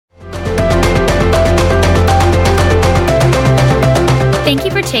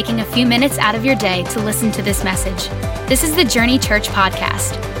taking a few minutes out of your day to listen to this message. This is the Journey Church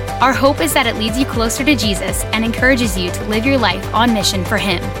podcast. Our hope is that it leads you closer to Jesus and encourages you to live your life on mission for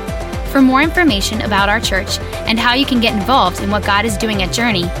Him. For more information about our church and how you can get involved in what God is doing at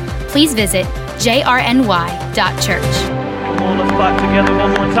Journey, please visit jrny.church. Come on, let's clap together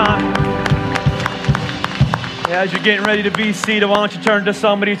one more time. As you're getting ready to be seated, why don't you turn to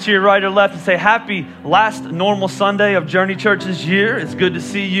somebody to your right or left and say, happy last normal Sunday of Journey Church's year. It's good to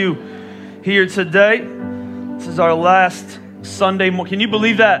see you here today. This is our last Sunday. Can you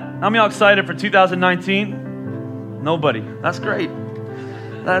believe that? How many are excited for 2019? Nobody. That's great.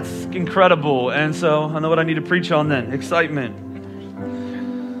 That's incredible. And so I know what I need to preach on then. Excitement.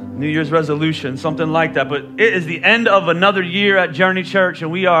 New Year's resolution, something like that. But it is the end of another year at Journey Church,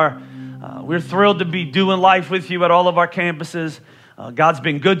 and we're thrilled to be doing life with you at all of our campuses. God's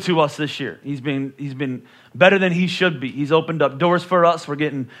been good to us this year. He's been better than He should be. He's opened up doors for us. We're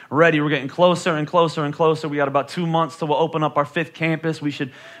getting ready. We're getting closer and closer and closer. We got about 2 months till we'll open up our 5th campus. We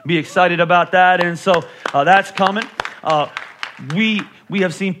should be excited about that. And so that's coming. We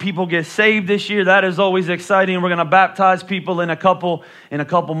have seen people get saved this year. That is always exciting. We're going to baptize people in a couple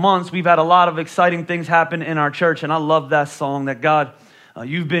months. We've had a lot of exciting things happen in our church, and I love that song that God,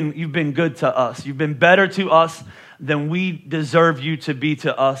 you've been good to us. You've been better to us than we deserve you to be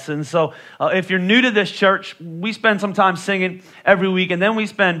to us. And so if you're new to this church, we spend some time singing every week, and then we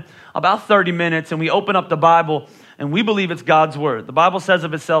spend about 30 minutes and we open up the Bible, and we believe it's God's word. The Bible says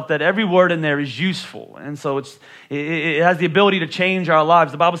of itself that every word in there is useful. And so it has the ability to change our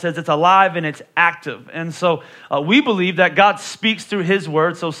lives. The Bible says it's alive and it's active. And so we believe that God speaks through His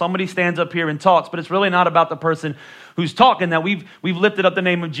word. So somebody stands up here and talks, but it's really not about the person who's talking, that we've lifted up the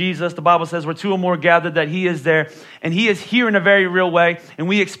name of Jesus. The Bible says where 2 or more gathered, that He is there. And He is here in a very real way. And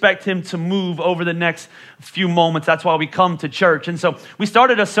we expect Him to move over the next few moments. That's why we come to church. And so we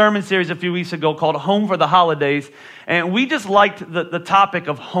started a sermon series a few weeks ago called Home for the Holidays. And we just liked the topic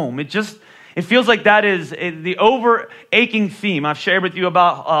of home. It feels like that is the over-aching theme. I've shared with you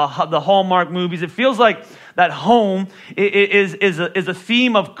about the Hallmark movies. It feels like that home is a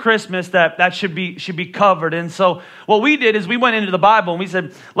theme of Christmas that should be covered. And so what we did is we went into the Bible and we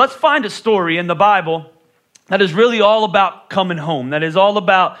said, let's find a story in the Bible that is really all about coming home. That is all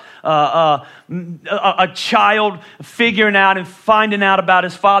about a child figuring out and finding out about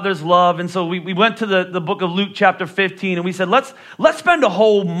his father's love. And so we went to the book of Luke chapter 15 and we said, let's spend a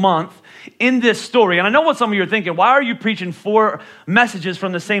whole month in this story. And I know what some of you are thinking, why are you preaching 4 messages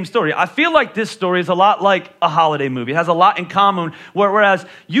from the same story? I feel like this story is a lot like a holiday movie. It has a lot in common, whereas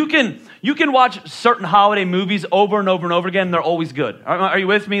you can watch certain holiday movies over and over and over again, and they're always good. Are you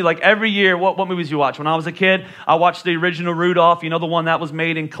with me? Like every year, what movies you watch? When I was a kid, I watched the original Rudolph, the one that was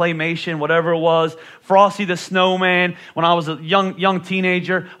made in claymation, whatever it was. Frosty the Snowman. When I was a young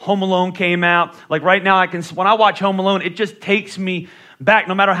teenager, Home Alone came out. Like right now, when I watch Home Alone, it just takes me back.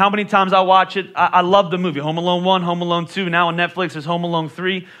 No matter how many times I watch it, I love the movie. Home Alone 1, Home Alone 2. Now on Netflix, there's Home Alone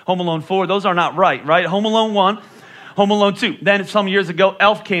 3, Home Alone 4. Those are not right? Home Alone 1, Home Alone 2. Then some years ago,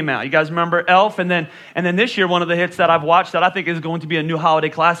 Elf came out. You guys remember Elf? And then this year, one of the hits that I've watched that I think is going to be a new holiday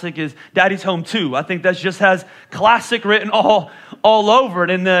classic is Daddy's Home 2. I think that just has classic written all over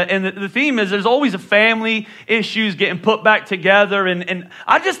it. And the theme is there's always a family issues getting put back together. And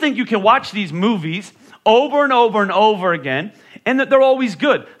I just think you can watch these movies over and over and over again, and that they're always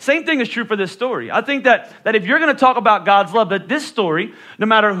good. Same thing is true for this story. I think that if you're going to talk about God's love, that this story, no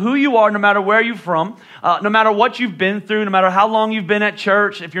matter who you are, no matter where you're from, no matter what you've been through, no matter how long you've been at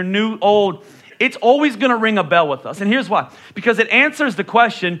church, if you're new, old, it's always going to ring a bell with us. And here's why. Because it answers the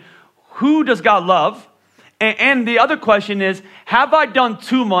question, who does God love? And the other question is, have I done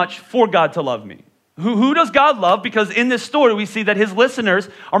too much for God to love me? Who does God love? Because in this story, we see that His listeners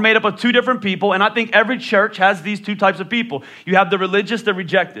are made up of 2 different people. And I think every church has these 2 types of people. You have the religious, the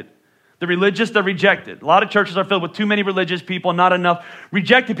rejected. The religious, the rejected. A lot of churches are filled with too many religious people, not enough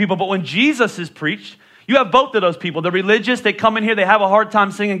rejected people. But when Jesus is preached, you have both of those people. The religious, they come in here, they have a hard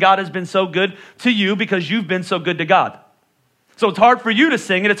time singing God has been so good to you because you've been so good to God. So it's hard for you to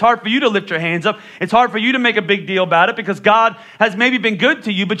sing it. It's hard for you to lift your hands up. It's hard for you to make a big deal about it because God has maybe been good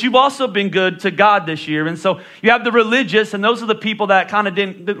to you, but you've also been good to God this year. And so you have the religious, and those are the people that kind of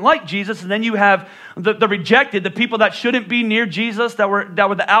didn't like Jesus. And then you have the rejected, the people that shouldn't be near Jesus, that were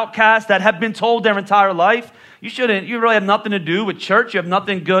the outcasts, that have been told their entire life, you really have nothing to do with church. You have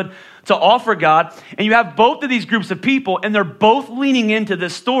nothing good to offer God. And you have both of these groups of people, and they're both leaning into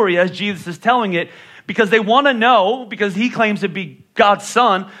this story as Jesus is telling it, because they want to know, because He claims to be God's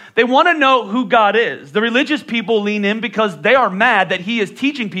son, they want to know who God is. The religious people lean in because they are mad that He is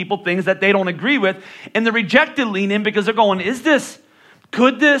teaching people things that they don't agree with. And the rejected lean in because they're going, is this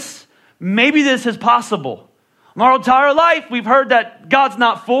Could this? Maybe this is possible. Our entire life, we've heard that God's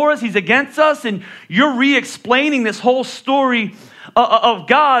not for us, he's against us, and you're re-explaining this whole story of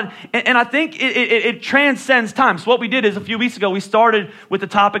God, and I think it transcends time. So what we did is a few weeks ago, we started with the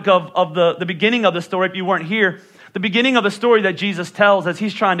topic of the beginning of the story. If you weren't here, the beginning of the story that Jesus tells as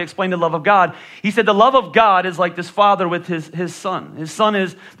he's trying to explain the love of God. He said the love of God is like this father with his son. His son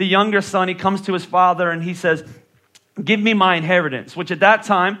is the younger son. He comes to his father and he says, give me my inheritance, which at that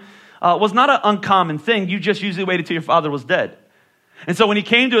time was not an uncommon thing. You just usually waited till your father was dead. And so when he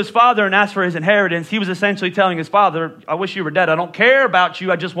came to his father and asked for his inheritance, he was essentially telling his father, I wish you were dead. I don't care about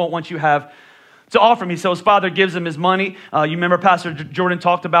you. I just want what you have to offer me. So his father gives him his money. You remember Pastor Jordan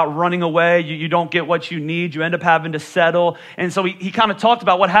talked about running away. You don't get what you need. You end up having to settle. And so he kind of talked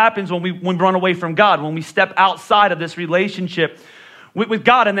about what happens when we run away from God, when we step outside of this relationship with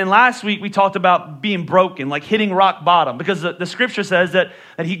God. And then last week we talked about being broken, like hitting rock bottom, because the scripture says that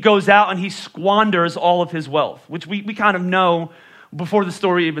he goes out and he squanders all of his wealth, which we kind of know before the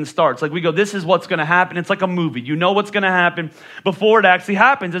story even starts. Like we go, this is what's going to happen. It's like a movie. You know what's going to happen before it actually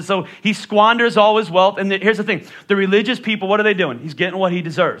happens. And so he squanders all his wealth. And here's the thing. The religious people, what are they doing? He's getting what he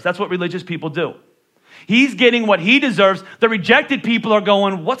deserves. That's what religious people do. He's getting what he deserves. The rejected people are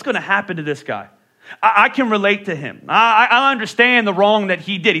going, what's going to happen to this guy? I can relate to him. I understand the wrong that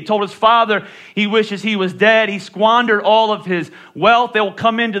he did. He told his father he wishes he was dead. He squandered all of his wealth. They will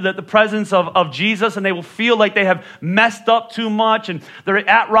come into the presence of Jesus and they will feel like they have messed up too much and they're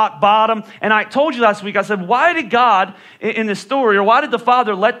at rock bottom. And I told you last week, I said, why did God in this story, or why did the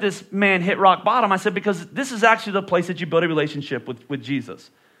father let this man hit rock bottom? I said, because this is actually the place that you build a relationship with Jesus.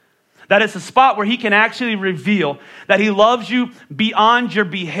 That it's a spot where he can actually reveal that he loves you beyond your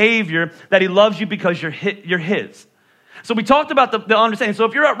behavior, that he loves you because you're his. So we talked about the understanding. So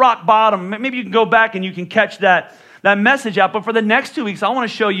if you're at rock bottom, maybe you can go back and you can catch that message out. But for the next 2 weeks, I want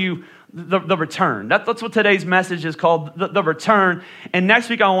to show you the return. That's what today's message is called, the return. And next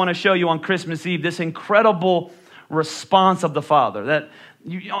week, I want to show you on Christmas Eve this incredible response of the Father. That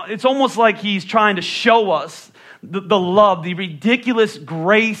it's almost like he's trying to show us the love, the ridiculous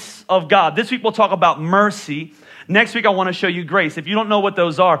grace of God. This week we'll talk about mercy. Next week I want to show you grace. If you don't know what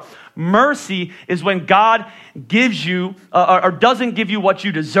those are, mercy is when God gives you or doesn't give you what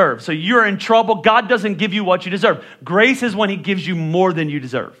you deserve. So you're in trouble, God doesn't give you what you deserve. Grace is when he gives you more than you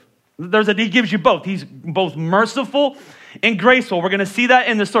deserve. He gives you both. He's both merciful and graceful. We're going to see that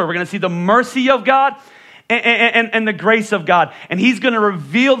in the story. We're going to see the mercy of God and the grace of God. And he's going to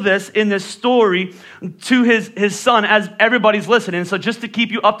reveal this in this story to his son as everybody's listening. So just to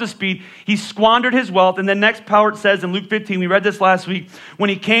keep you up to speed, he squandered his wealth. And the next part says in Luke 15, we read this last week, when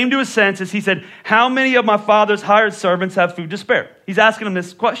he came to his senses, he said, how many of my father's hired servants have food to spare? He's asking him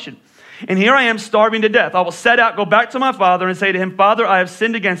this question. And here I am starving to death. I will set out, go back to my father and say to him, Father, I have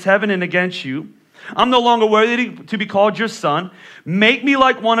sinned against heaven and against you. I'm no longer worthy to be called your son. Make me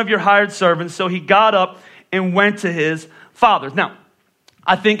like one of your hired servants. So he got up and went to his father's. Now,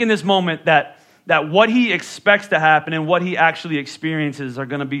 I think in this moment that what he expects to happen and what he actually experiences are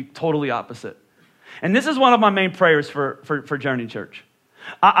going to be totally opposite. And this is one of my main prayers for Journey Church.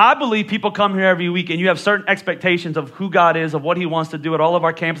 I believe people come here every week and you have certain expectations of who God is, of what he wants to do at all of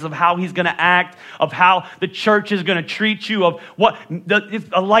our campuses, of how he's going to act, of how the church is going to treat you, of what if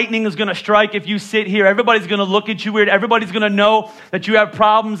a lightning is going to strike if you sit here. Everybody's going to look at you weird. Everybody's going to know that you have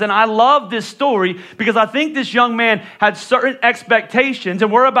problems. And I love this story because I think this young man had certain expectations,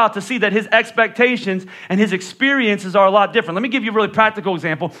 and we're about to see that his expectations and his experiences are a lot different. Let me give you a really practical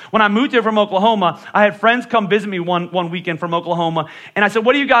example. When I moved here from Oklahoma, I had friends come visit me one weekend from Oklahoma, and I said,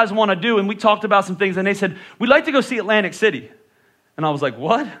 what do you guys want to do? And we talked about some things, and they said, we'd like to go see Atlantic City. And I was like,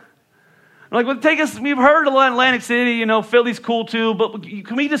 what? I'm like, well, take us, we've heard of Atlantic City, you know, Philly's cool too, but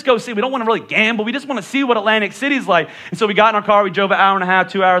can we just go see? We don't want to really gamble. We just want to see what Atlantic City's like. And so we got in our car, we drove an hour and a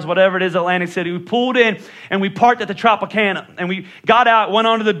half, 2 hours, whatever it is, Atlantic City. We pulled in, and we parked at the Tropicana. And we got out, went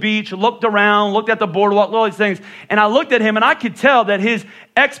onto the beach, looked around, looked at the boardwalk, all these things. And I looked at him, and I could tell that his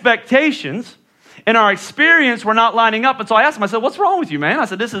expectations and our experience were not lining up. And so I asked him, I said, what's wrong with you, man? I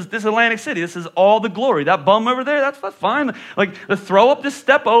said, this is Atlantic City. This is all the glory. That bum over there, that's fine. Like the throw up, just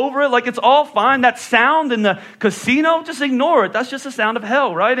step over it. Like it's all fine. That sound in the casino, just ignore it. That's just the sound of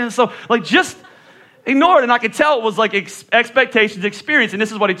hell, right? And so like just ignore it. And I could tell it was like expectations, experience. And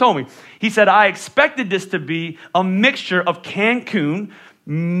this is what he told me. He said, I expected this to be a mixture of Cancun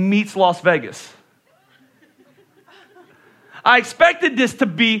meets Las Vegas. I expected this to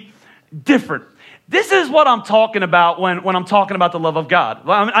be different. This is what I'm talking about when I'm talking about the love of God.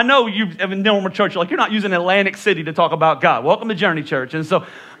 I know you have a normal church, you're not using Atlantic City to talk about God. Welcome to Journey Church. And so,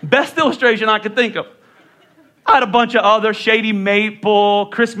 best illustration I could think of. I had a bunch of other Shady Maple,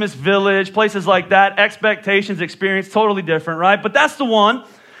 Christmas Village, places like that. Expectations, experience, totally different, right? But that's the one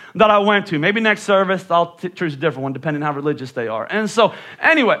that I went to. Maybe next service, I'll choose a different one, depending on how religious they are. And so,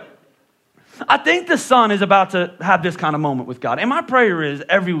 anyway, I think the son is about to have this kind of moment with God. And my prayer is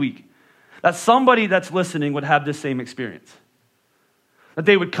every week that somebody that's listening would have this same experience. That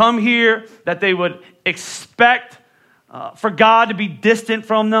they would come here, that they would expect for God to be distant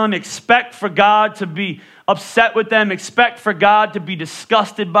from them, expect for God to be upset with them, expect for God to be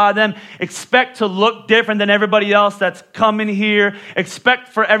disgusted by them, expect to look different than everybody else that's coming here, expect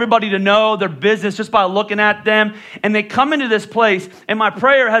for everybody to know their business just by looking at them. And they come into this place, and my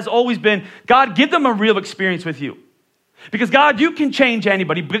prayer has always been, God, give them a real experience with you. Because God, you can change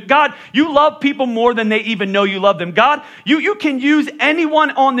anybody. But God, you love people more than they even know you love them. God, you can use anyone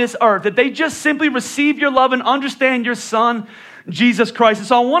on this earth that they just simply receive your love and understand your son, Jesus Christ. And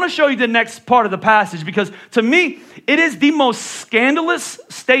so I want to show you the next part of the passage because to me, it is the most scandalous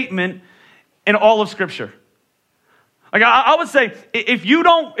statement in all of Scripture. Like I would say, if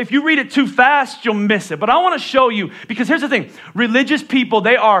you read it too fast, you'll miss it. But I want to show you, because here's the thing. Religious people,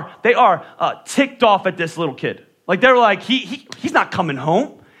 they are ticked off at this little kid. Like they're like, he's not coming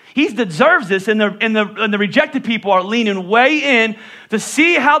home. He deserves this. And the rejected people are leaning way in to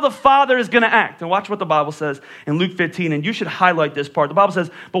see how the Father is going to act. And watch what the Bible says in Luke 15. And you should highlight this part. The Bible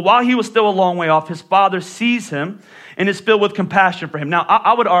says, but while he was still a long way off, his Father sees him and is filled with compassion for him. Now,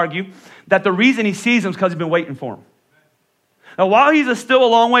 I would argue that the reason he sees him is because he's been waiting for him. Now, while he's still a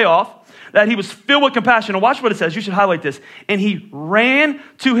long way off, that he was filled with compassion. And watch what it says. You should highlight this. And he ran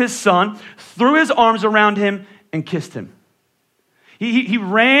to his son, threw his arms around him, and kissed him. He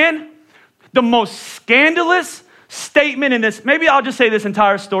ran. The most scandalous statement in this. Maybe I'll just say this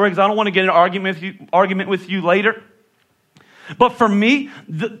entire story because I don't want to get in an argument with you later. But for me,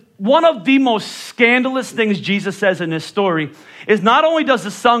 one of the most scandalous things Jesus says in this story is not only does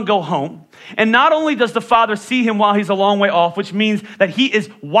the son go home, and not only does the father see him while he's a long way off, which means that he is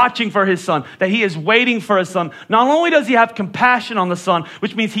watching for his son, that he is waiting for his son. Not only does he have compassion on the son,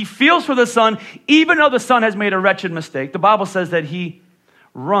 which means he feels for the son, even though the son has made a wretched mistake. The Bible says that he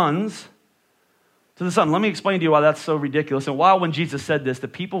runs to the son. Let me explain to you why that's so ridiculous. And why when Jesus said this, the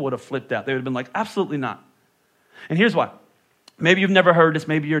people would have flipped out. They would have been like, absolutely not. And here's why. Maybe you've never heard this.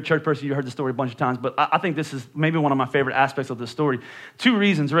 Maybe you're a church person. You heard the story a bunch of times. But I think this is maybe one of my favorite aspects of the story. Two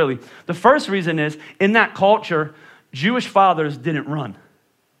reasons, really. The first reason is, in that culture, Jewish fathers didn't run.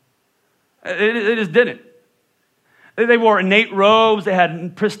 They just didn't. They wore ornate robes. They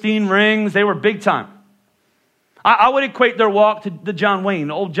had pristine rings. They were big time. I would equate their walk to the John Wayne,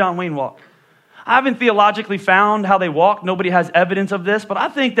 the old John Wayne walk. I haven't theologically found how they walked. Nobody has evidence of this. But I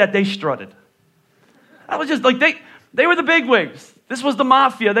think that they strutted. I was just like, They were the bigwigs. This was the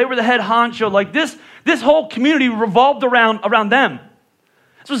mafia. They were the head honcho. Like this whole community revolved around them.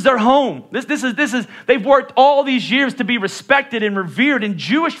 This was their home. This is. They've worked all these years to be respected and revered. And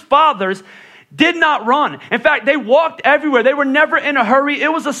Jewish fathers did not run. In fact, they walked everywhere. They were never in a hurry.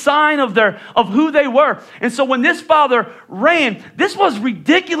 It was a sign of who they were. And so when this father ran, this was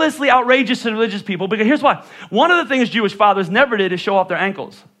ridiculously outrageous to religious people. Because here's why. One of the things Jewish fathers never did is show off their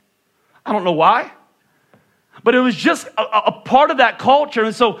ankles. I don't know why. But it was just a part of that culture.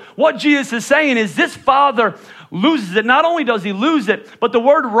 And so what Jesus is saying is this father loses it. Not only does he lose it, but the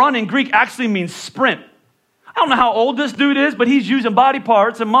word run in Greek actually means sprint. I don't know how old this dude is, but he's using body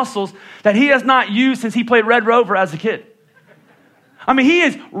parts and muscles that he has not used since he played Red Rover as a kid. I mean, he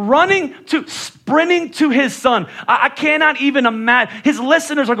is sprinting to his son. I cannot even imagine. His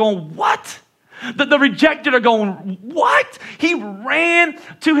listeners are going, what? The rejected are going, what? He ran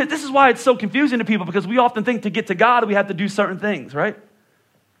to his. This is why it's so confusing to people, because we often think to get to God, we have to do certain things, right?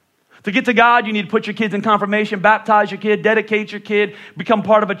 To get to God, you need to put your kids in confirmation, baptize your kid, dedicate your kid, become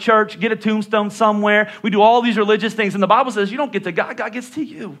part of a church, get a tombstone somewhere. We do all these religious things. And the Bible says you don't get to God, God gets to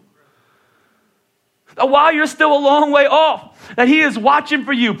you. While you're still a long way off, that he is watching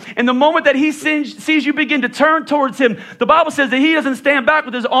for you. And the moment that he sees you begin to turn towards him, the Bible says that he doesn't stand back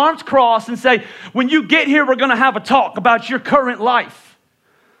with his arms crossed and say, when you get here, we're going to have a talk about your current life.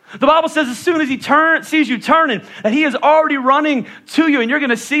 The Bible says as soon as he sees you turning, that he is already running to you. And you're going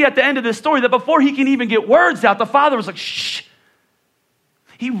to see at the end of this story that before he can even get words out, the father was like, shh.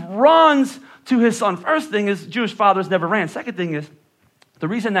 He runs to his son. First thing is Jewish fathers never ran. Second thing is the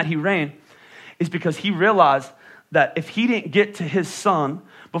reason that he ran is because he realized that if he didn't get to his son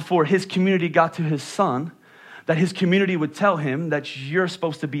before his community got to his son, that his community would tell him that you're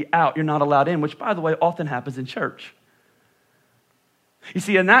supposed to be out, you're not allowed in, which, by the way, often happens in church. You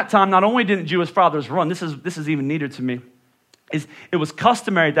see, in that time, not only didn't Jewish fathers run, this is even neater to me. is it was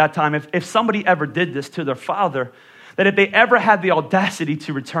customary at that time, if somebody ever did this to their father, that if they ever had the audacity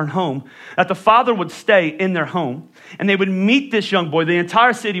to return home, that the father would stay in their home and they would meet this young boy. The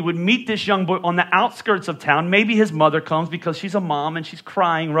entire city would meet this young boy on the outskirts of town. Maybe his mother comes because she's a mom and she's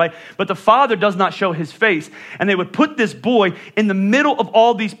crying, right? But the father does not show his face. And they would put this boy in the middle of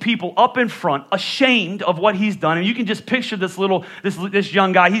all these people up in front, ashamed of what he's done. And you can just picture this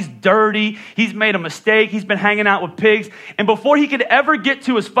young guy. He's dirty. He's made a mistake. He's been hanging out with pigs. And before he could ever get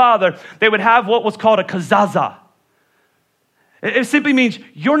to his father, they would have what was called a kazaza. It simply means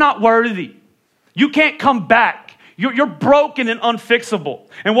you're not worthy. You can't come back. You're broken and unfixable.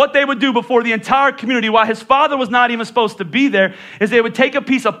 And what they would do before the entire community, while his father was not even supposed to be there, is they would take a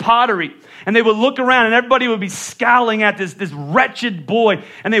piece of pottery and they would look around and everybody would be scowling at this wretched boy,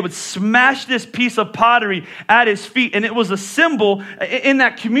 and they would smash this piece of pottery at his feet. And it was a symbol in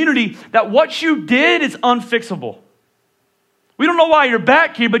that community that what you did is unfixable. We don't know why you're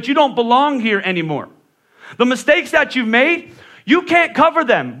back here, but you don't belong here anymore. The mistakes that you've made, you can't cover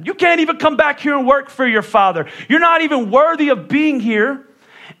them. You can't even come back here and work for your father. You're not even worthy of being here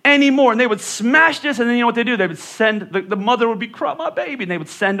anymore. And they would smash this, and then you know what they do? They would send, the mother would be crying, my baby, and they would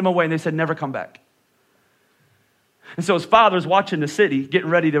send him away, and they said, never come back. And so his father's watching the city, getting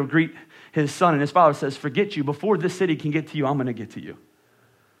ready to greet his son, and his father says, forget you. Before this city can get to you, I'm going to get to you.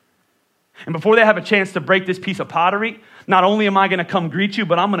 And before they have a chance to break this piece of pottery, not only am I going to come greet you,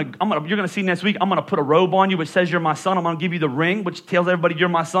 but you're going to see next week, I'm going to put a robe on you which says you're my son. I'm going to give you the ring which tells everybody you're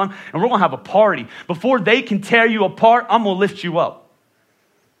my son. And we're going to have a party. Before they can tear you apart, I'm going to lift you up.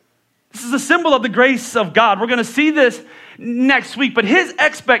 This is a symbol of the grace of God. We're going to see this next week. But his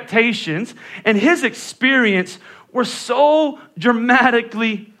expectations and his experience were so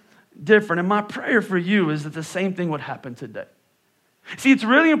dramatically different. And my prayer for you is that the same thing would happen today. See, it's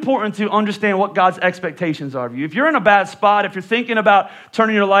really important to understand what God's expectations are of you. If you're in a bad spot, if you're thinking about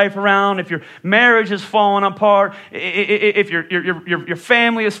turning your life around, if your marriage is falling apart, if your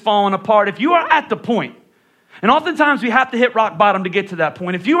family is falling apart, if you are at the point, and oftentimes we have to hit rock bottom to get to that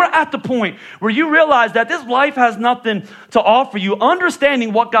point. If you are at the point where you realize that this life has nothing to offer you,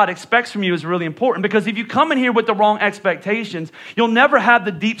 understanding what God expects from you is really important, because if you come in here with the wrong expectations, you'll never have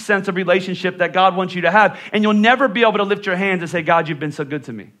the deep sense of relationship that God wants you to have, and you'll never be able to lift your hands and say, God, you've been so good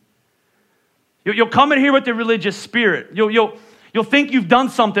to me. You'll come in here with the religious spirit. You'll think you've done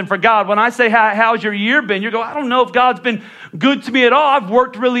something for God. When I say, how's your year been? You go, I don't know if God's been good to me at all. I've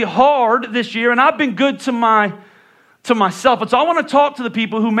worked really hard this year, and I've been good to myself. And so I want to talk to the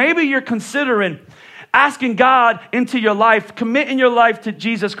people who maybe you're considering asking God into your life, committing your life to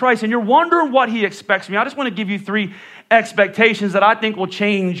Jesus Christ, and you're wondering what he expects from you. I just want to give you 3 expectations that I think will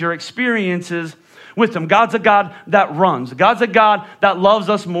change your experiences with him. God's a God that runs. God's a God that loves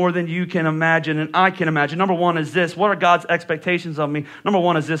us more than you can imagine and I can imagine. Number 1 is this. What are God's expectations of me? Number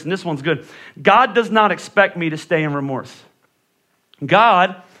 1 is this, and this one's good. God does not expect me to stay in remorse.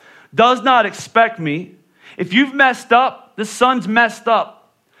 God does not expect me. If you've messed up, the son's messed up.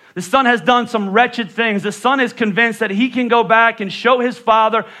 The son has done some wretched things. The son is convinced that he can go back and show his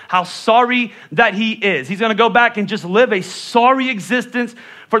father how sorry that he is. He's going to go back and just live a sorry existence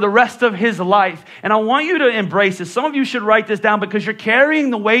for the rest of his life. And I want you to embrace this. Some of you should write this down because you're carrying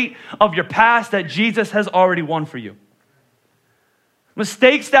the weight of your past that Jesus has already won for you.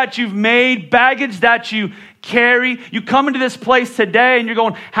 Mistakes that you've made, baggage that you carry. You come into this place today and you're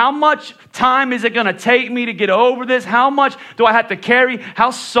going, how much time is it going to take me to get over this? How much do I have to carry?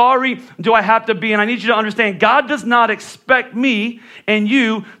 How sorry do I have to be? And I need you to understand, God does not expect me and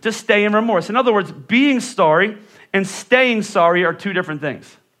you to stay in remorse. In other words, being sorry and staying sorry are 2 different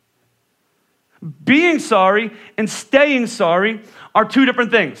things. Being sorry and staying sorry are 2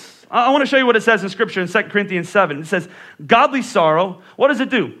 different things. I want to show you what it says in Scripture in 2 Corinthians 7. It says, godly sorrow, what does it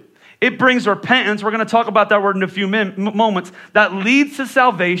do? It brings repentance. We're going to talk about that word in a few moments. That leads to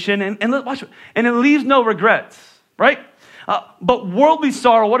salvation, and it leaves no regrets, right? But worldly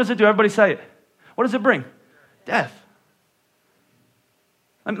sorrow, what does it do? Everybody say it. What does it bring? Death.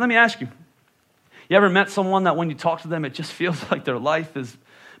 Let me ask you. You ever met someone that when you talk to them, it just feels like their life is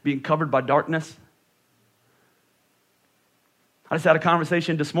being covered by darkness? I just had a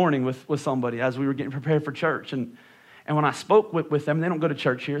conversation this morning with somebody as we were getting prepared for church. And when I spoke with them, they don't go to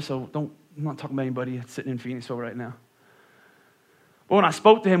church here, so I'm not talking about anybody sitting in Phoenixville right now. But when I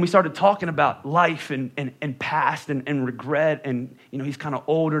spoke to him, we started talking about life and past and regret. And, he's kind of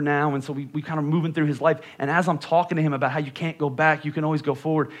older now. And so we kind of moving through his life. And as I'm talking to him about how you can't go back, you can always go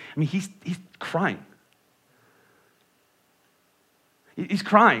forward. I mean, he's crying. He's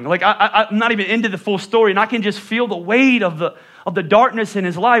crying. Like, I'm not even into the full story, and I can just feel the weight of of the darkness in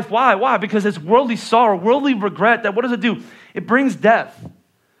his life. Why? Why? Because it's worldly sorrow, worldly regret. That what does it do? It brings death.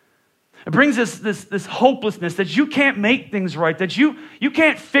 It brings this hopelessness that you can't make things right, that you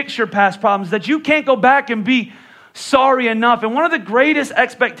can't fix your past problems, that you can't go back and be sorry enough. And one of the greatest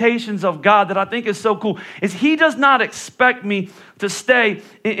expectations of God that I think is so cool is he does not expect me to stay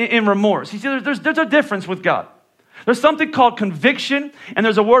in remorse. You see, there's a difference with God. There's something called conviction, and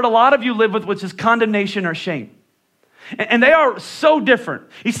there's a word a lot of you live with, which is condemnation or shame. And they are so different.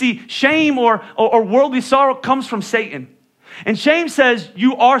 You see, shame or worldly sorrow comes from Satan. And shame says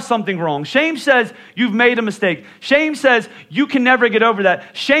you are something wrong. Shame says you've made a mistake. Shame says you can never get over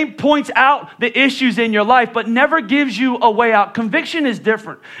that. Shame points out the issues in your life, but never gives you a way out. Conviction is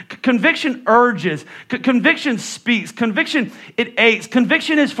different. Conviction urges. Conviction speaks. Conviction, it aches.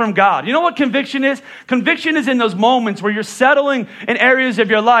 Conviction is from God. You know what conviction is? Conviction is in those moments where you're settling in areas of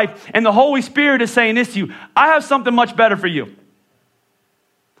your life and the Holy Spirit is saying this to you. I have something much better for you.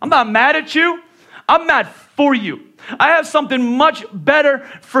 I'm not mad at you. I'm mad for you. I have something much better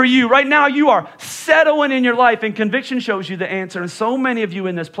for you. Right now, you are settling in your life, and conviction shows you the answer. And so many of you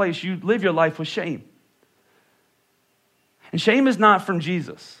in this place, you live your life with shame. And shame is not from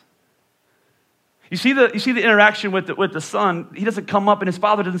Jesus. You see the interaction with the son. He doesn't come up, and his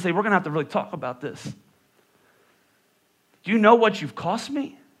father doesn't say, we're going to have to really talk about this. Do you know what you've cost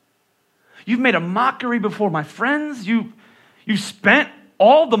me? You've made a mockery before my friends. You spent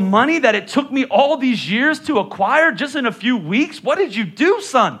all the money that it took me all these years to acquire just in a few weeks? What did you do,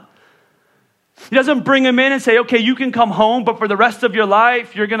 son? He doesn't bring him in and say, okay, you can come home, but for the rest of your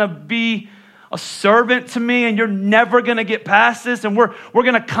life, you're going to be a servant to me and you're never going to get past this. And we're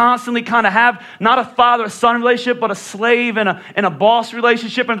going to constantly kind of have not a father-son relationship, but a slave and a boss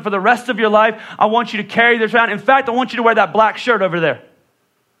relationship. And for the rest of your life, I want you to carry this around. In fact, I want you to wear that black shirt over there,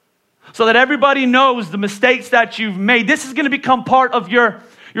 so that everybody knows the mistakes that you've made. This is going to become part of your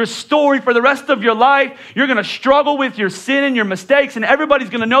story for the rest of your life. You're going to struggle with your sin and your mistakes, and everybody's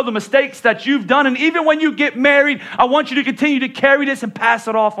going to know the mistakes that you've done. And even when you get married, I want you to continue to carry this and pass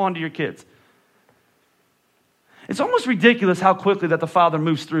it off on to your kids. It's almost ridiculous how quickly that the father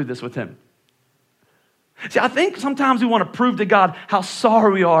moves through this with him. See, I think sometimes we want to prove to God how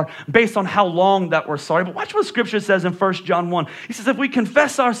sorry we are based on how long that we're sorry. But watch what Scripture says in 1 John 1. He says, if we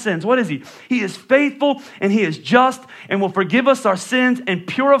confess our sins, what is he? He is faithful and he is just and will forgive us our sins and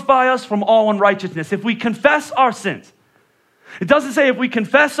purify us from all unrighteousness. If we confess our sins. It doesn't say if we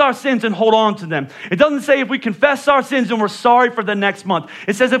confess our sins and hold on to them. It doesn't say if we confess our sins and we're sorry for the next month.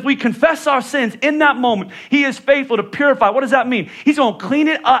 It says if we confess our sins in that moment, he is faithful to purify. What does that mean? He's going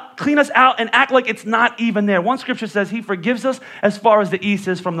to clean us out and act like it's not even there. One scripture says he forgives us as far as the east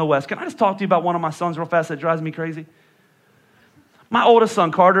is from the west. Can I just talk to you about one of my sons real fast that drives me crazy? My oldest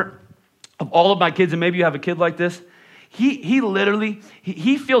son, Carter, of all of my kids, and maybe you have a kid like this, he literally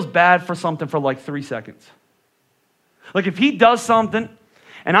feels bad for something for like 3 seconds. Like if he does something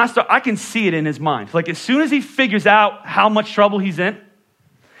and I can see it in his mind. Like as soon as he figures out how much trouble he's in,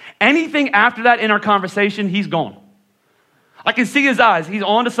 anything after that in our conversation, he's gone. I can see his eyes. He's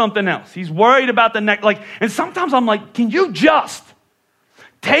on to something else. He's worried about the next. And sometimes I'm like, can you just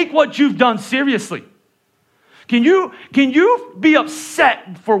take what you've done seriously? Can you be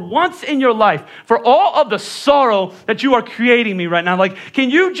upset for once in your life for all of the sorrow that you are creating me right now? Like, can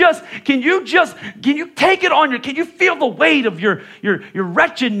you take it on can you feel the weight of your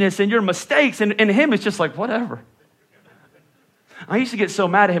wretchedness and your mistakes? And him, it's just like, whatever. I used to get so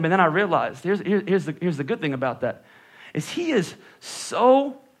mad at him, and then I realized, here's the good thing about that, is he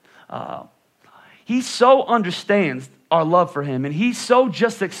so understands our love for him, and he so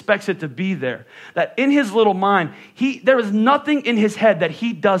just expects it to be there, that in his little mind, there is nothing in his head that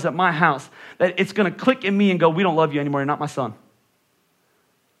he does at my house that it's going to click in me and go, we don't love you anymore, you're not my son.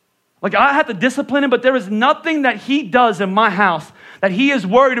 Like I have to discipline him, but there is nothing that he does in my house that he is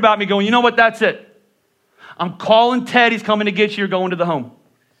worried about me going, you know what, that's it. I'm calling Ted, he's coming to get you, you're going to the home.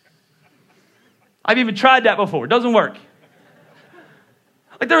 I've even tried that before, it doesn't work.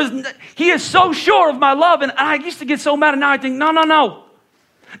 Like he is so sure of my love, and I used to get so mad, and now I think, no.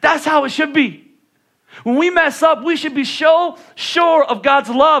 That's how it should be. When we mess up, we should be so sure of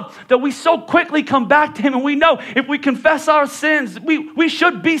God's love that we so quickly come back to him, and we know if we confess our sins, we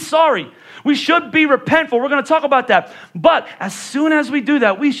should be sorry. We should be repentful. We're going to talk about that. But as soon as we do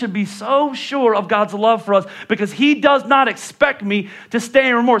that, we should be so sure of God's love for us because he does not expect me to stay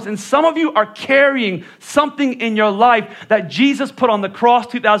in remorse. And some of you are carrying something in your life that Jesus put on the cross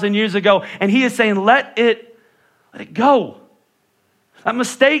 2,000 years ago, and he is saying, let it go. That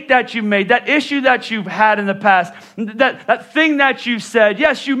mistake that you made, that issue that you've had in the past, that thing that you said.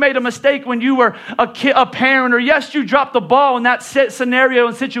 Yes, you made a mistake when you were a parent, or yes, you dropped the ball in that scenario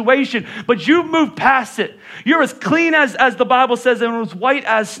and situation, but you've moved past it. You're as clean as the Bible says, and as white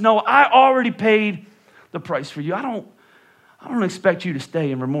as snow. I already paid the price for you. I don't expect you to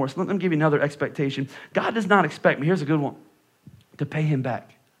stay in remorse. Let me give you another expectation. God does not expect me, here's a good one, to pay him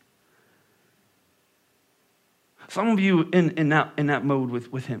back. Some of you in that mode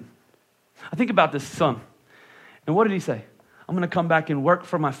with him. I think about this son. And what did he say? I'm going to come back and work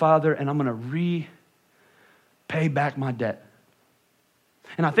for my father, and I'm going to repay back my debt.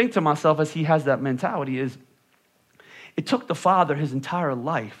 And I think to myself, as he has that mentality, is it took the father his entire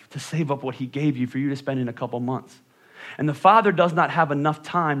life to save up what he gave you for you to spend in a couple months. And the father does not have enough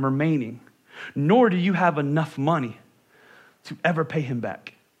time remaining, nor do you have enough money to ever pay him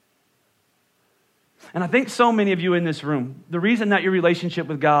back. And I think so many of you in this room, the reason that your relationship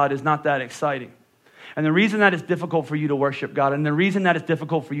with God is not that exciting, and the reason that it's difficult for you to worship God, and the reason that it's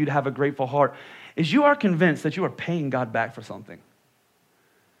difficult for you to have a grateful heart, is you are convinced that you are paying God back for something.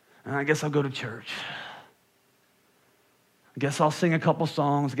 And I guess I'll go to church. I guess I'll sing a couple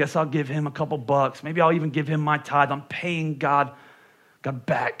songs. I guess I'll give him a couple bucks. Maybe I'll even give him my tithe. I'm paying God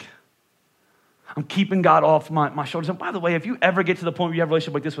back. I'm keeping God off my shoulders. And by the way, if you ever get to the point where you have a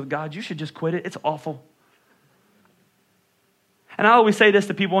relationship like this with God, you should just quit it. It's awful. And I always say this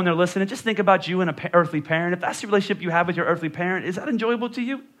to people when they're listening. Just think about you and an earthly parent. If that's the relationship you have with your earthly parent, is that enjoyable to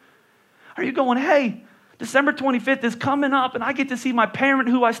you? Are you going, hey, December 25th is coming up and I get to see my parent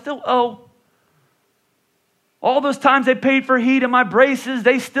who I still owe? All those times they paid for heat in my braces,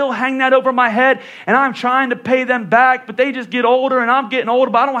 they still hang that over my head, and I'm trying to pay them back, but they just get older, and I'm getting older,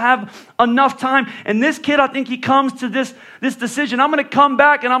 but I don't have enough time. And this kid, I think he comes to this decision. I'm going to come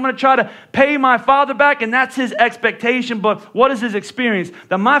back, and I'm going to try to pay my father back, and that's his expectation. But what is his experience?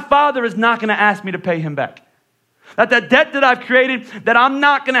 That my father is not going to ask me to pay him back. That debt that I've created, that I'm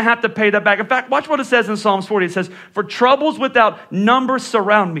not going to have to pay that back. In fact, watch what it says in Psalms 40. It says, "For troubles without number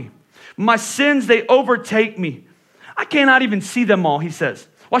surround me. My sins, they overtake me. I cannot even see them all," he says.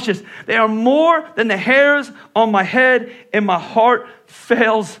 Watch this. "They are more than the hairs on my head, and my heart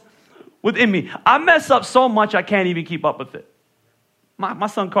fails within me." I mess up so much I can't even keep up with it. My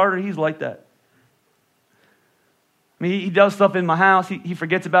son Carter, he's like that. I mean, he does stuff in my house. He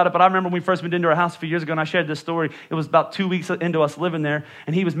forgets about it. But I remember when we first moved into our house a few years ago, and I shared this story. It was about 2 weeks into us living there,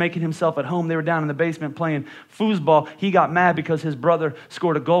 and he was making himself at home. They were down in the basement playing foosball. He got mad because his brother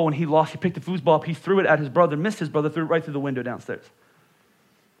scored a goal, and he lost. He picked the foosball up. He threw it at his brother, missed his brother, threw it right through the window downstairs.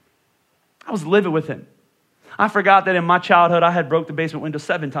 I was livid with him. I forgot that in my childhood, I had broke the basement window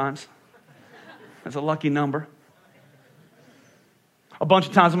 7 times. That's a lucky number. A bunch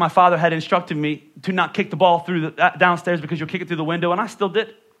of times when my father had instructed me to not kick the ball through downstairs because you'll kick it through the window, and I still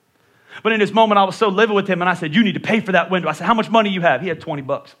did. But in this moment, I was so livid with him, and I said, "You need to pay for that window." I said, "How much money you have?" He had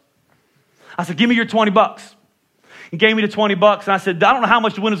 $20. I said, "Give me your $20. He gave me the $20, and I said, "I don't know how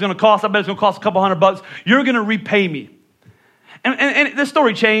much the window's going to cost. I bet it's going to cost a couple $100. You're going to repay me." And this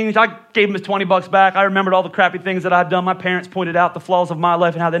story changed. I gave him his $20 back. I remembered all the crappy things that I'd done. My parents pointed out the flaws of my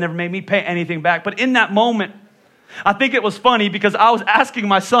life and how they never made me pay anything back. But in that moment, I think it was funny because I was asking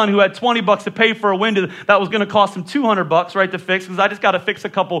my son, who had $20 to pay for a window that was going to cost him $200, right, to fix, because I just got to fix a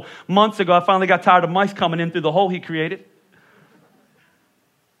couple months ago. I finally got tired of mice coming in through the hole he created.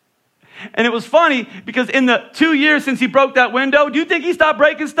 And it was funny because in the 2 years since he broke that window, do you think he stopped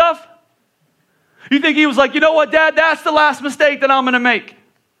breaking stuff? You think he was like, "You know what, Dad, that's the last mistake that I'm going to make"?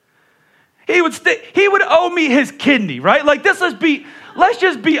 He would owe me his kidney, right? Like, let's just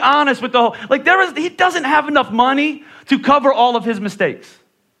be honest with the whole, like, he doesn't have enough money to cover all of his mistakes.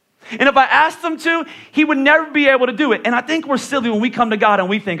 And if I asked him to, he would never be able to do it. And I think we're silly when we come to God and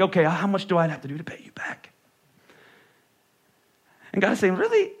we think, okay, how much do I have to do to pay you back? And God's saying,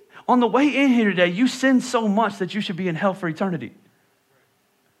 really? On the way in here today, you sinned so much that you should be in hell for eternity.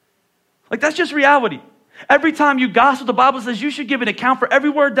 Like, that's just reality. Every time you gossip, the Bible says you should give an account for every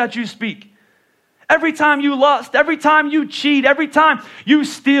word that you speak. Every time you lust, every time you cheat, every time you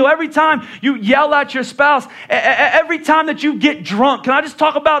steal, every time you yell at your spouse, every time that you get drunk. Can I just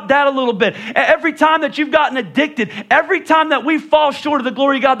talk about that a little bit? Every time that you've gotten addicted, every time that we fall short of the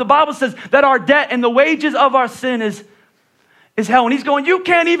glory of God, the Bible says that our debt and the wages of our sin is hell. And he's going, you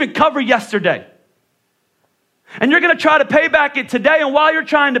can't even cover yesterday. And you're going to try to pay back it today, and while you're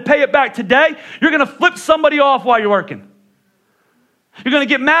trying to pay it back today, you're going to flip somebody off while you're working. You're going to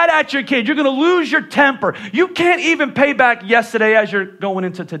get mad at your kid. You're going to lose your temper. You can't even pay back yesterday as you're going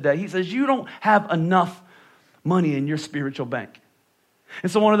into today. He says you don't have enough money in your spiritual bank.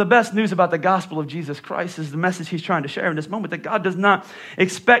 And so one of the best news about the gospel of Jesus Christ is the message he's trying to share in this moment, that God does not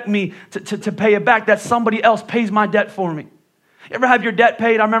expect me to pay it back, that somebody else pays my debt for me. You ever have your debt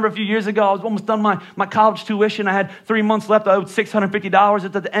paid? I remember a few years ago, I was almost done my college tuition. I had 3 months left. I owed $650.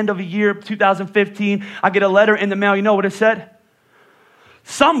 At the end of a year, 2015, I get a letter in the mail. You know what it said?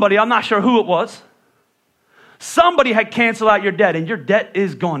 Somebody, I'm not sure who it was, somebody had canceled out your debt, and your debt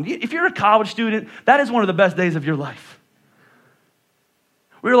is gone. If you're a college student, that is one of the best days of your life.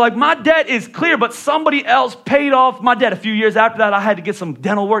 We were like, my debt is clear, but somebody else paid off my debt. A few years after that, I had to get some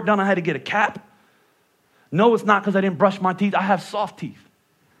dental work done. I had to get a cap. No, it's not because I didn't brush my teeth. I have soft teeth.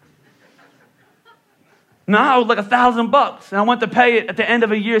 Now I was like $1,000, and I went to pay it at the end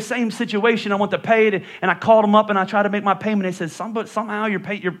of a year. Same situation. I went to pay it, and I called them up, and I tried to make my payment. They said, somehow your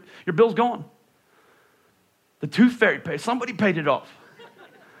bill's gone. The tooth fairy paid. Somebody paid it off.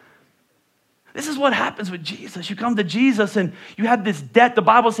 This is what happens with Jesus. You come to Jesus, and you have this debt. The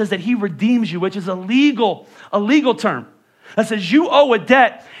Bible says that he redeems you, which is a legal term. That says you owe a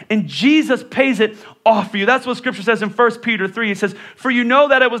debt, and Jesus pays it off for you. That's what Scripture says in 1 Peter 3. It says, for you know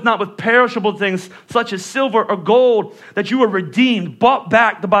that it was not with perishable things such as silver or gold that you were redeemed, bought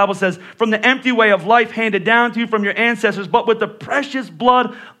back, the Bible says, from the empty way of life handed down to you from your ancestors, but with the precious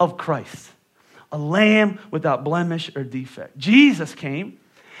blood of Christ, a lamb without blemish or defect. Jesus came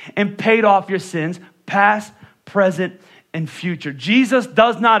and paid off your sins, past, present, and future. Jesus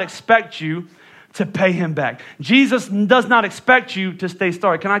does not expect you to pay him back. Jesus does not expect you to stay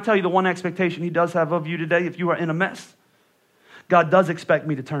sorry. Can I tell you the one expectation he does have of you today if you are in a mess? God does expect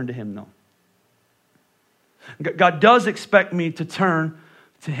me to turn to him, though. God does expect me to turn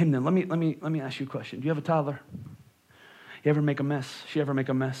to him, then. Let me ask you a question. Do you have a toddler? You ever make a mess? She ever make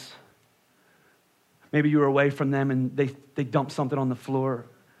a mess? Maybe you were away from them and they dumped something on the floor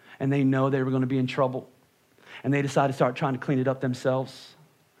and they know they were going to be in trouble and they decide to start trying to clean it up themselves.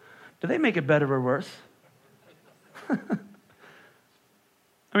 Do they make it better or worse? I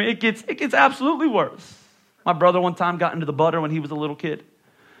mean, it gets absolutely worse. My brother one time got into the butter when he was a little kid,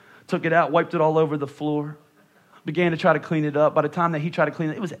 took it out, wiped it all over the floor, began to try to clean it up. By the time that he tried to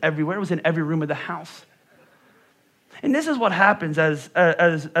clean it, it was everywhere. It was in every room of the house. And this is what happens as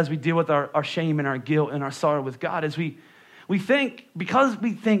we deal with our shame and our guilt and our sorrow with God, is we think, because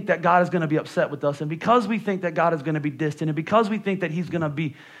we think that God is going to be upset with us, and because we think that God is going to be distant, and because we think that he's going to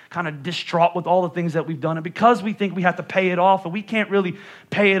be kind of distraught with all the things that we've done, and because we think we have to pay it off, and we can't really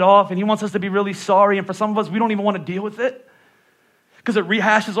pay it off, and he wants us to be really sorry, and for some of us, we don't even want to deal with it because it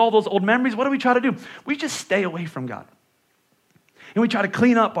rehashes all those old memories. What do we try to do? We just stay away from God, and we try to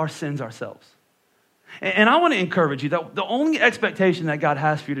clean up our sins ourselves. And I want to encourage you that the only expectation that God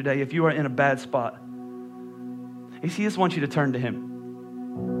has for you today, if you are in a bad spot, is he just wants you to turn to him.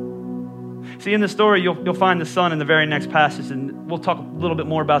 See, in the story, you'll find the son in the very next passage, and we'll talk a little bit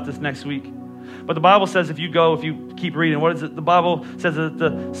more about this next week. But the Bible says if you keep reading, what is it? The Bible says that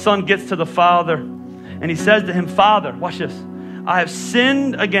the son gets to the father, and he says to him, Father, watch this, I have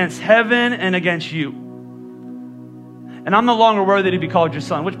sinned against heaven and against you, and I'm no longer worthy to be called your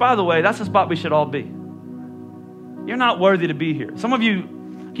son, which, by the way, that's the spot we should all be. You're not worthy to be here. Some of you,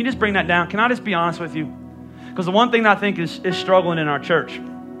 can you just bring that down? Can I just be honest with you? Because the one thing that I think is struggling in our church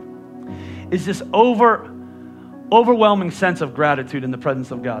is this overwhelming sense of gratitude in the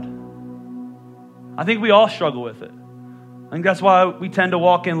presence of God. I think we all struggle with it. I think that's why we tend to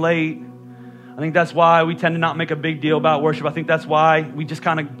walk in late. I think that's why we tend to not make a big deal about worship. I think that's why we just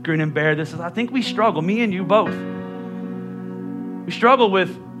kind of grin and bear this. I think we struggle, me and you both. We struggle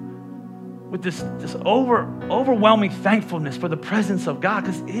with this overwhelming thankfulness for the presence of God.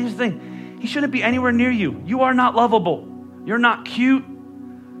 Because here's the thing. He shouldn't be anywhere near you. You are not lovable. You're not cute.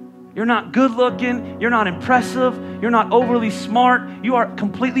 You're not good looking. You're not impressive. You're not overly smart. You are a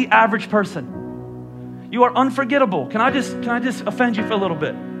completely average person. You are unforgettable. Can I just offend you for a little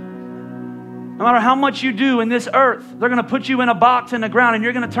bit? No matter how much you do in this earth, they're going to put you in a box in the ground and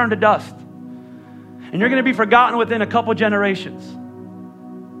you're going to turn to dust. And you're going to be forgotten within a couple generations.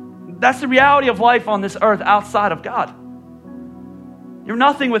 That's the reality of life on this earth outside of God. You're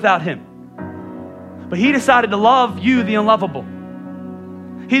nothing without him. But he decided to love you, the unlovable.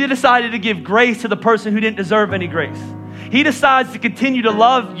 He decided to give grace to the person who didn't deserve any grace. He decides to continue to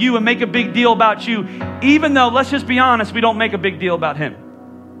love you and make a big deal about you, even though, let's just be honest, we don't make a big deal about him.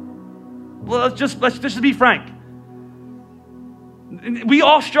 Well, let's just be frank. We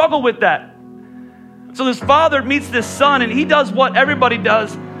all struggle with that. So this father meets this son, and he does what everybody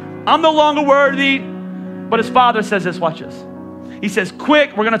does. I'm no longer worthy, but his father says this, watch this. He says,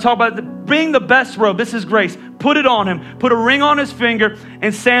 quick, we're going to talk about it. Bring the best robe. This is grace. Put it on him. Put a ring on his finger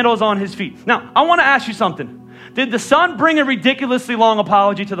and sandals on his feet. Now, I want to ask you something. Did the Son bring a ridiculously long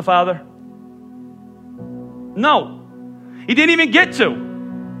apology to the Father? No. He didn't even get to.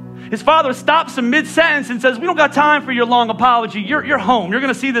 His Father stops him mid-sentence and says, we don't got time for your long apology. You're home. You're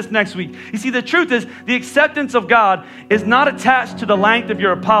going to see this next week. You see, the truth is, the acceptance of God is not attached to the length of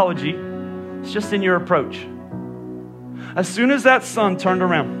your apology. It's just in your approach. As soon as that son turned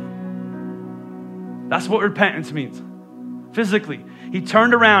around, that's what repentance means. Physically, he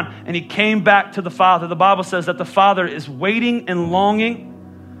turned around and he came back to the Father. The Bible says that the Father is waiting and longing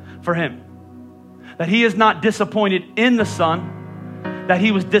for him. That he is not disappointed in the Son, that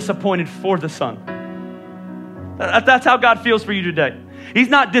he was disappointed for the Son. That's how God feels for you today. He's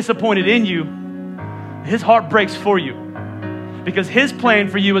not disappointed in you. His heart breaks for you because his plan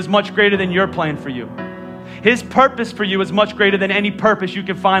for you is much greater than your plan for you. His purpose for you is much greater than any purpose you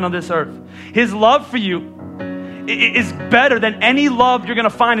can find on this earth. His love for you is better than any love you're going to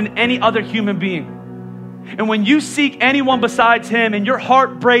find in any other human being. And when you seek anyone besides him and your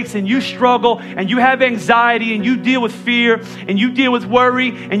heart breaks and you struggle and you have anxiety and you deal with fear and you deal with worry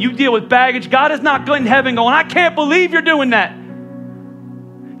and you deal with baggage, God is not good in heaven going, I can't believe you're doing that.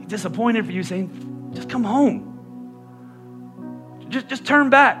 He's disappointed for you saying, just come home. Just turn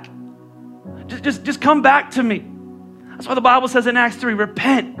back. Just come back to me. That's why the Bible says in Acts 3,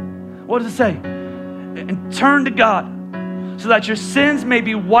 repent. What does it say? And turn to God so that your sins may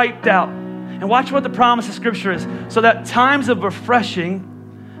be wiped out. And watch what the promise of Scripture is. So that times of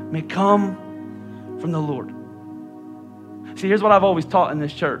refreshing may come from the Lord. See, here's what I've always taught in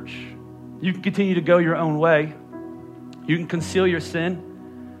this church. You can continue to go your own way. You can conceal your sin.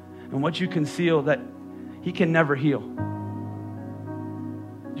 And what you conceal, that he can never heal.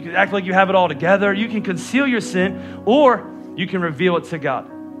 You can act like you have it all together. You can conceal your sin, or you can reveal it to God.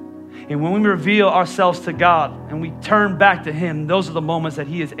 And when we reveal ourselves to God and we turn back to him, those are the moments that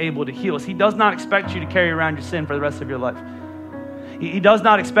he is able to heal us. He does not expect you to carry around your sin for the rest of your life. He does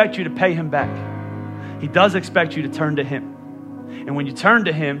not expect you to pay him back. He does expect you to turn to him. And when you turn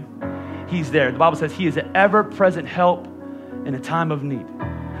to him, he's there. The Bible says he is an ever-present help in a time of need.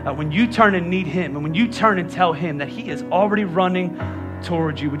 When you turn and need him, and when you turn and tell him that he is already running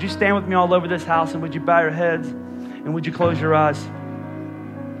towards you, would you stand with me all over this house, and would you bow your heads, and would you close your eyes?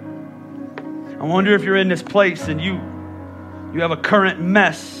 I wonder if you're in this place and you have a current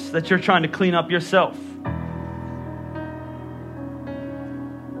mess that you're trying to clean up yourself.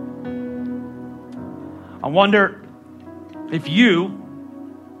 I wonder if you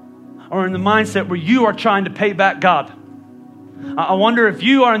are in the mindset where you are trying to pay back God. I wonder if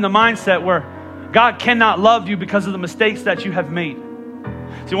you are in the mindset where God cannot love you because of the mistakes that you have made.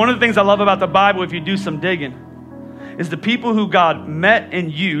 See, one of the things I love about the Bible, if you do some digging, is the people who God met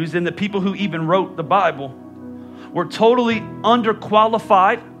and used, and the people who even wrote the Bible, were totally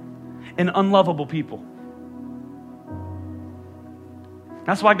underqualified and unlovable people.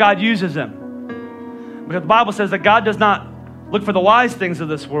 That's why God uses them. Because the Bible says that God does not look for the wise things of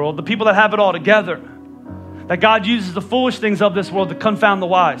this world, the people that have it all together. That God uses the foolish things of this world to confound the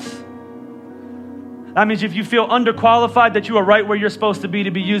wise. That means if you feel underqualified, that you are right where you're supposed to be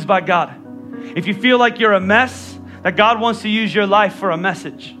used by God. If you feel like you're a mess, that God wants to use your life for a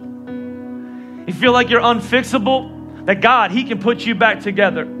message. If you feel like you're unfixable, that God, he can put you back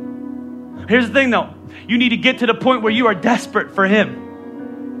together. Here's the thing though, you need to get to the point where you are desperate for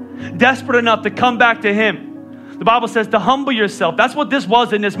him. Desperate enough to come back to him. The Bible says to humble yourself. That's what this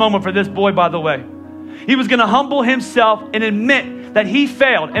was in this moment for this boy, by the way. He was going to humble himself and admit that he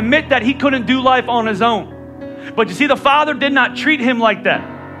failed. Admit that he couldn't do life on his own. But you see, the Father did not treat him like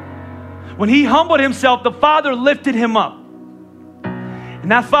that. When he humbled himself, the Father lifted him up.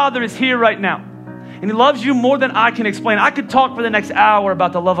 And that Father is here right now. And he loves you more than I can explain. I could talk for the next hour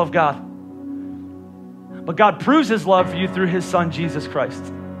about the love of God. But God proves his love for you through his Son, Jesus Christ.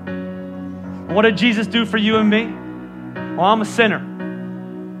 And what did Jesus do for you and me? Well, I'm a sinner.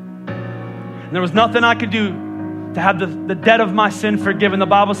 And there was nothing I could do to have the debt of my sin forgiven. The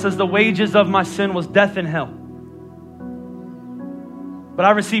Bible says the wages of my sin was death and hell. But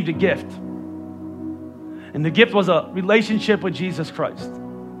I received a gift. And the gift was a relationship with Jesus Christ.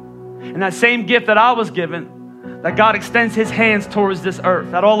 And that same gift that I was given, that God extends his hands towards this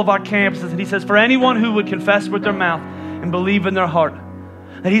earth, at all of our campuses. And he says, for anyone who would confess with their mouth and believe in their heart,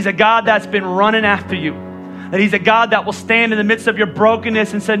 that he's a God that's been running after you. That he's a God that will stand in the midst of your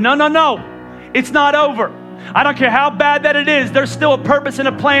brokenness and say, no, it's not over. I don't care how bad that it is. There's still a purpose and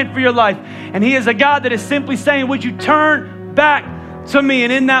a plan for your life. And he is a God that is simply saying, would you turn back to me?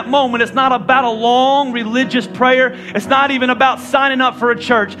 And in that moment, it's not about a long religious prayer. It's not even about signing up for a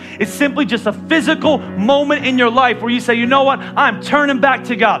church. It's simply just a physical moment in your life where you say, you know what? I'm turning back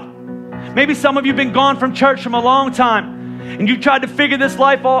to God. Maybe some of you have been gone from church from a long time, and you tried to figure this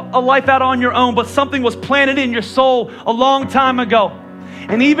life out on your own, but something was planted in your soul a long time ago.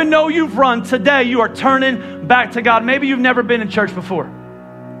 And even though you've run, today you are turning back to God. Maybe you've never been in church before.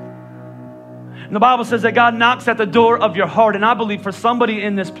 And the Bible says that God knocks at the door of your heart. And I believe for somebody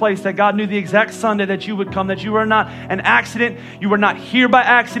in this place that God knew the exact Sunday that you would come, that you were not an accident. You were not here by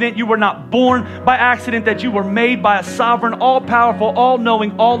accident. You were not born by accident, that you were made by a sovereign, all-powerful,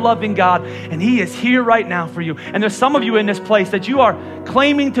 all-knowing, all-loving God. And He is here right now for you. And there's some of you in this place that you are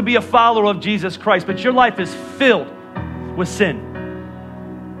claiming to be a follower of Jesus Christ, but your life is filled with sin.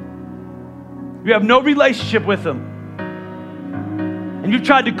 You have no relationship with Him. And you've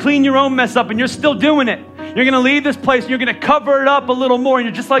tried to clean your own mess up and you're still doing it. You're going to leave this place and you're going to cover it up a little more, and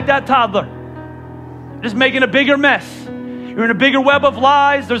you're just like that toddler. You're just making a bigger mess. You're in a bigger web of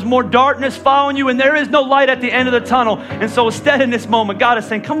lies. There's more darkness following you, and there is no light at the end of the tunnel. And so instead in this moment, God is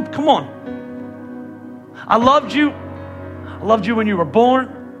saying, come on. I loved you. I loved you when you were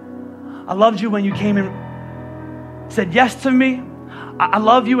born. I loved you when you came and said yes to me. I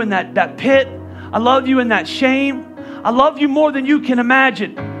love you in that pit. I love you in that shame. I love you more than you can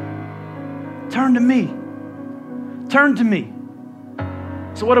imagine. Turn to me. Turn to me.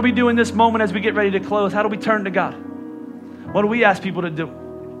 So what do we do in this moment as we get ready to close? How do we turn to God? What do we ask people to do?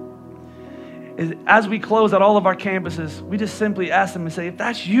 Is as we close at all of our campuses, we just simply ask them and say, if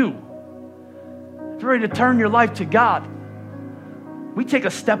that's you, if you're ready to turn your life to God, we take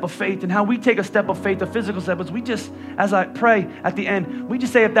a step of faith. And how we take a step of faith, a physical step, is we just, as I pray at the end, we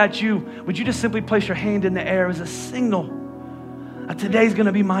just say, if that's you, would you just simply place your hand in the air as a signal that today's going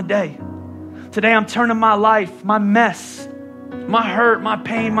to be my day. Today I'm turning my life, my mess, my hurt, my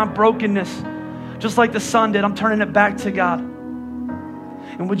pain, my brokenness, just like the son did, I'm turning it back to God.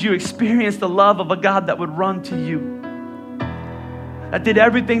 And would you experience the love of a God that would run to you, that did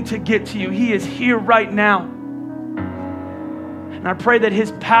everything to get to you? He is here right now. And I pray that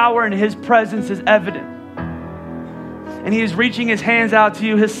His power and His presence is evident. And He is reaching His hands out to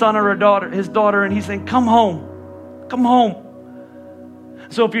you, His son or His daughter, and He's saying, come home, come home.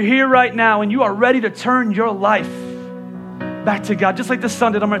 So if you're here right now and you are ready to turn your life back to God, just like the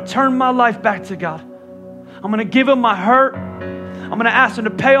son did, I'm going to turn my life back to God. I'm going to give Him my hurt. I'm going to ask Him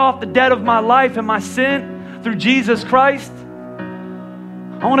to pay off the debt of my life and my sin through Jesus Christ.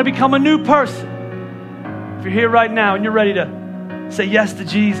 I want to become a new person. If you're here right now and you're ready to say yes to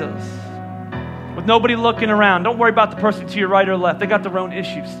Jesus with nobody looking around, don't worry about the person to your right or left. They got their own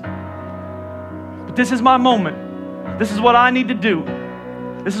issues. But this is my moment. This is what I need to do.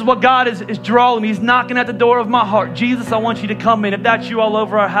 This is what God is drawing me. He's knocking at the door of my heart. Jesus, I want you to come in. If that's you all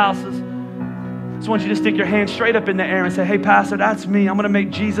over our houses, I just want you to stick your hand straight up in the air and say, hey, Pastor, that's me. I'm going to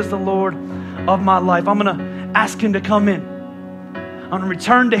make Jesus the Lord of my life. I'm going to ask Him to come in. I'm going to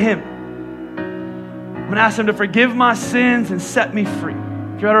return to Him. I'm going to ask Him to forgive my sins and set me free.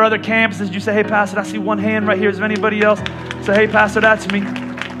 If you're at our other campuses, you say, hey, Pastor, I see one hand right here. Is there anybody else? Say, hey, Pastor, that's me.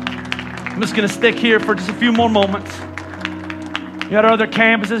 I'm just going to stick here for just a few more moments. You're at our other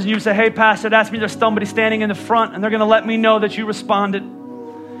campuses and you say, hey, Pastor, that's me. There's somebody standing in the front, and they're going to let me know that you responded.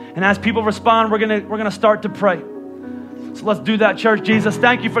 And as people respond, we're going to start to pray. So let's do that, church. Jesus,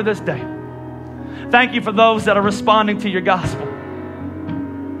 thank you for this day. Thank you for those that are responding to your gospel.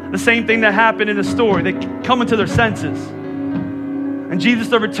 The same thing that happened in the story. They come into their senses. And Jesus,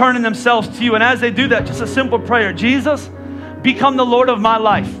 they're returning themselves to you. And as they do that, just a simple prayer. Jesus, become the Lord of my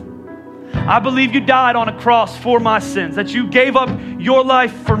life. I believe you died on a cross for my sins, that you gave up your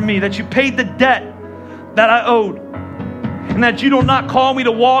life for me, that you paid the debt that I owed, and that you do not call me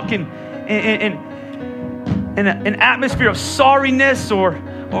to walk in an atmosphere of sorriness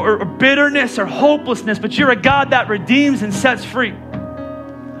or bitterness or hopelessness, but you're a God that redeems and sets free.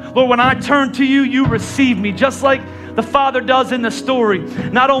 Lord, when I turn to you, you receive me, just like the Father does in the story.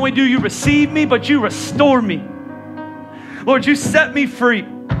 Not only do you receive me, but you restore me. Lord, you set me free.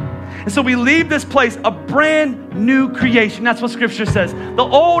 And so we leave this place a brand new creation. That's what Scripture says. The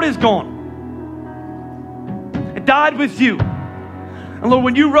old is gone. It died with you. And Lord,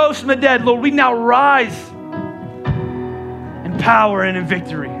 when you rose from the dead, Lord, we now rise in power and in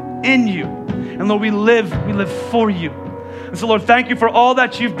victory in you. And Lord, we live for you. And so, Lord, thank you for all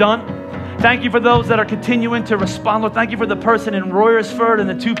that you've done. Thank you for those that are continuing to respond. Lord, thank you for the person in Royersford and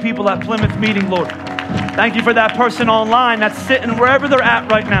the 2 people at Plymouth meeting, Lord. Thank you for that person online that's sitting wherever they're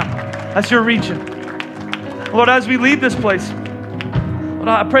at right now. That's your region. Lord, as we leave this place, Lord,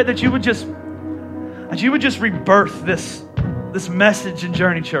 I pray that you would just rebirth this message in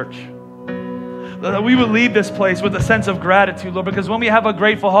Journey Church. That we would leave this place with a sense of gratitude, Lord, because when we have a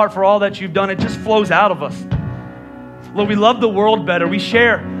grateful heart for all that you've done, it just flows out of us. Lord, we love the world better. We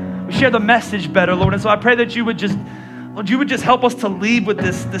share We share the message better, Lord. And so I pray that you would just, Lord, you would just help us to leave with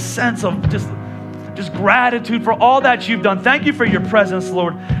this sense of just gratitude for all that you've done. Thank you for your presence,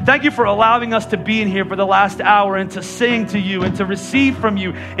 Lord. Thank you for allowing us to be in here for the last hour and to sing to you and to receive from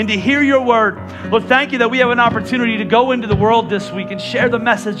you and to hear your word. Lord, thank you that we have an opportunity to go into the world this week and share the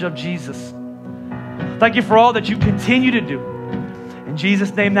message of Jesus. Thank you for all that you continue to do. In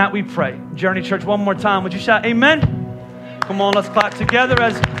Jesus' name that we pray. Journey Church, one more time. Would you shout amen? Come on, let's clap together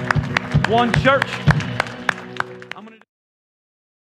as one church.